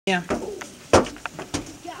Yeah.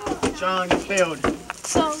 John, you failed.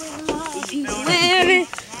 So in love, he's living.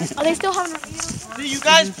 Are they still having a review? See, you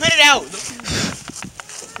guys put it out.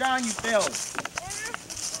 John, you failed.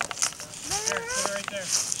 There, put it right there.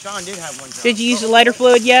 Sean did have one job. Did you use the lighter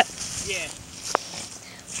fluid yet? Yeah.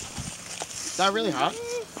 Is that really hot?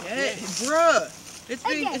 Yeah, bruh. It's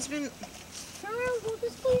been. Turn around, hold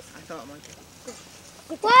this, please. I thought mine.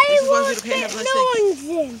 Why This is why we won't don't pay no plastic. one's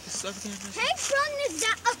in? Hank's run is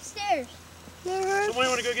that upstairs. Somebody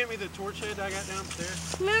want to go get me the torch head I got downstairs?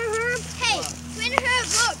 Hey, Twin Herb,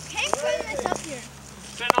 look. Hank's running this up here.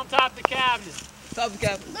 Sitting on top of the cabinet. Top of the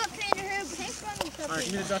cap. Look, Twin Herb, Hank's running this up Alright,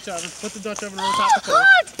 give me here. the Dutch oven. Put the Dutch oven on top of the coal.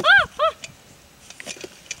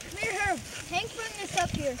 Twin Herb, Hank's running this up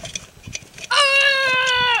here.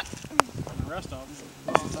 And the rest of them.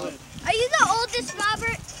 Are you the oldest,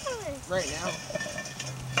 Robert? Right now.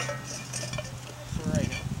 For right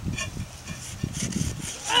now.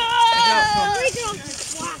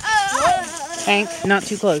 Hank, not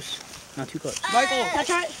too close. Not too close. Michael. That's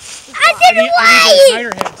right. I I need the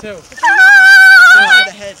Snyder head too.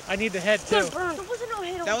 The head. I need the head too. There wasn't no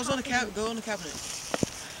head on That was on the top of cabinet. Go on the cabinet. it.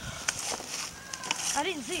 I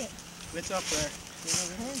didn't see it. It's up there.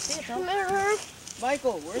 I didn't see it though.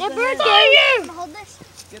 Michael, where's Yeah, the birthday. head? Hold this.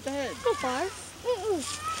 Get the head. Go far.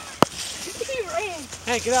 He ran.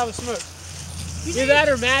 Hey, get out of the smoke. Either that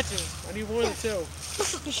or matches. I need one of the two.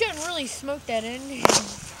 You shouldn't really smoke that in.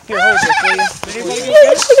 Here, hold this, will you? Did anybody get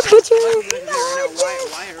that?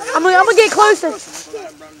 I'm gonna get closer. I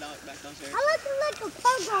like to like a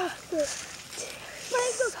puzzle stick.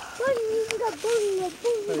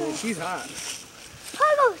 Hey, she's hot.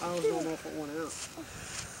 I was going off at one out.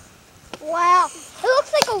 Wow, it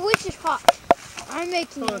looks like a witch's pot. I'm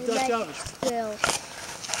making Oh, a a Dutch magic oven. spell.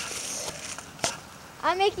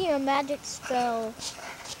 I'm making a magic spell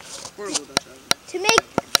Portable Dutch oven. to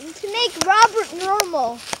make Robert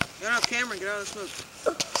normal. Get out, Cameron. Get out of the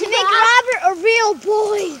smoke. To make Robert a real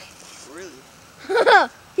boy. Really?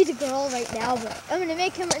 He's a girl right now, but I'm gonna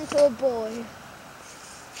make him into a boy.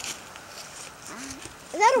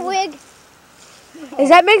 Is that a wig? Is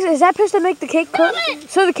that supposed to make the cake cook?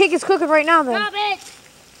 So the cake is cooking right now then. Stop it!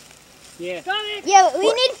 Yeah. Stop it! Yeah, but we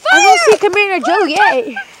need I fire! don't see Commander Joe yet.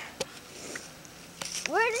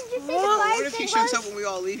 Where did you say the What fire if he thing shows was? up when we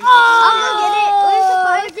all leave? I'm gonna get it. Where's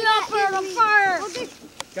the fire thing? Fire!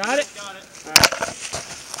 Got it?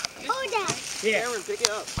 Hold that. Yeah. Cameron, pick it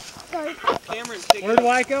up. Sorry. Cameron, pick Where it do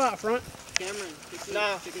up. I go? Out front? Cameron, pick it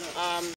up.